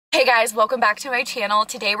Hey guys, welcome back to my channel.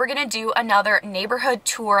 Today we're going to do another neighborhood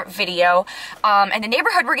tour video. And the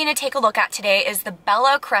neighborhood we're going to take a look at today is the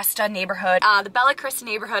Bella Cresta neighborhood. The Bella Cresta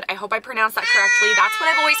neighborhood, I hope I pronounced that correctly. That's what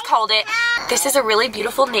I've always called it. This is a really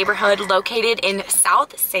beautiful neighborhood located in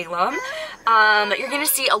South Salem. You're going to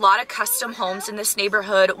see a lot of custom homes in this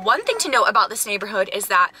neighborhood. One thing to note about this neighborhood is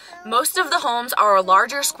that most of the homes are a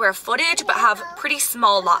larger square footage but have pretty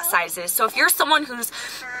small lot sizes. So if you're someone who's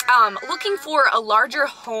looking for a larger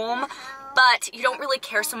home, but you don't really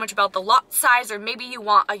care so much about the lot size, or maybe you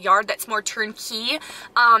want a yard that's more turnkey,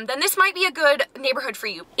 then this might be a good neighborhood for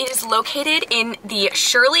you. It is located in the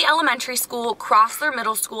Schirlie Elementary School, Crossler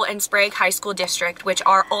Middle School, and Sprague High School district, which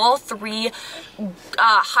are all three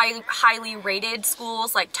highly rated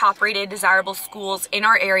schools, like top rated desirable schools in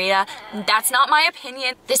our area. That's not my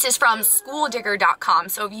opinion. This is from schooldigger.com.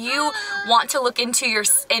 So if you want to look into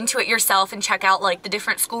it yourself and check out like the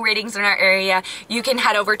different school ratings in our area, you can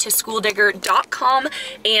head over to schooldigger.com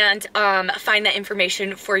and find that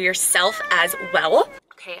information for yourself as well.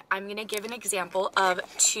 Okay, I'm gonna give an example of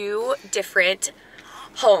two different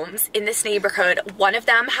homes in this neighborhood. One of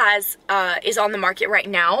them is on the market right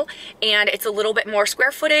now, and it's a little bit more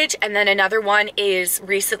square footage, and then another one is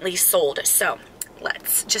recently sold. So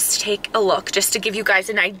let's just take a look, just to give you guys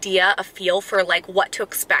an idea, a feel for like what to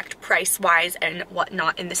expect price-wise and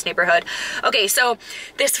whatnot in this neighborhood. Okay, so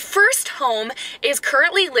this first home is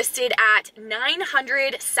currently listed at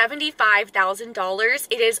 $975,000.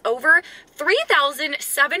 It is over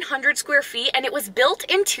 3,700 square feet, and it was built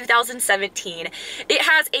in 2017. It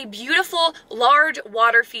has a beautiful large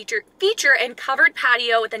water feature and covered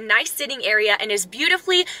patio with a nice sitting area, and is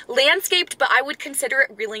beautifully landscaped, but I would consider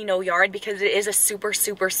it really no yard because it is a super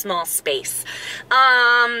small space.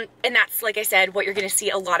 And that's, like I said, what you're gonna see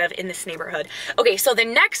a lot of in this neighborhood. Okay, so the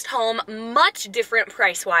next home, much different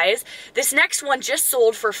price-wise. This next one just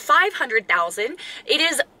sold for $500,000. It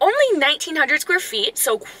is only 1,900 square feet,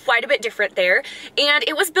 so quite a bit different there. And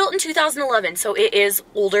it was built in 2011, so it is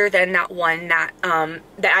older than that one that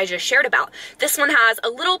I just shared about. This one has a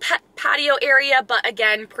little patio area, but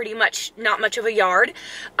again, pretty much not much of a yard.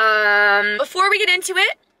 Before we get into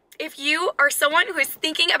it, if you are someone who is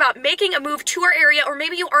thinking about making a move to our area, or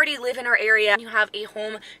maybe you already live in our area and you have a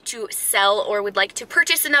home to sell or would like to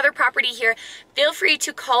purchase another property here, feel free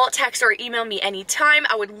to call, text, or email me anytime.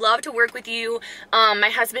 I would love to work with you.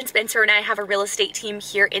 My husband Spencer and I have a real estate team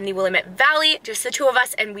here in the Willamette Valley, just the two of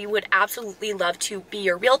us, and we would absolutely love to be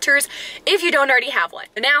your realtors if you don't already have one.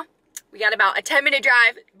 But now, we got about a 10-minute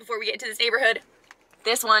drive before we get into this neighborhood.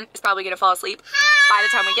 This one is probably gonna fall asleep by the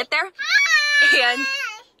time we get there. And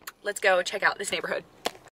let's go check out this neighborhood.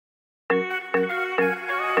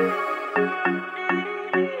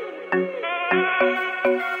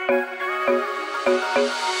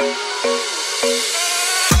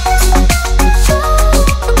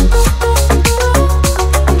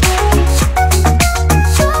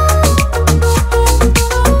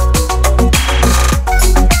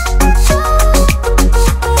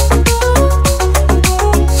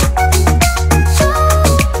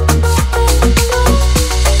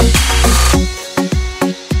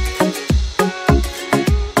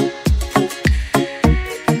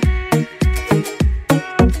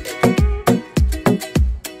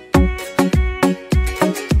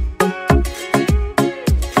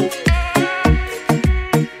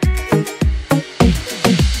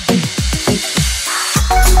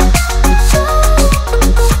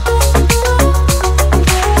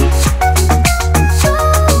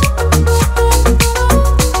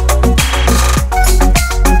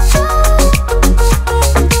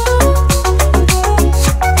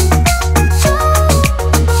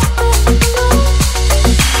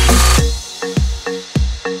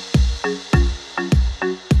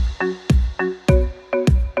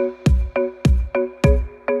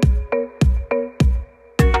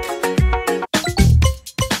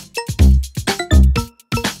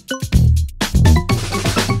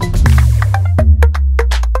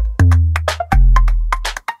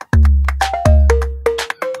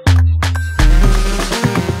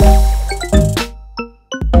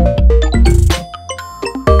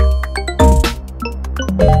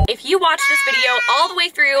 If you watched this video all the way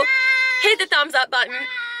through, hit the thumbs up button,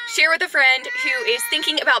 share with a friend who is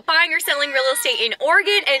thinking about buying or selling real estate in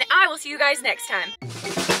Oregon, and I will see you guys next time.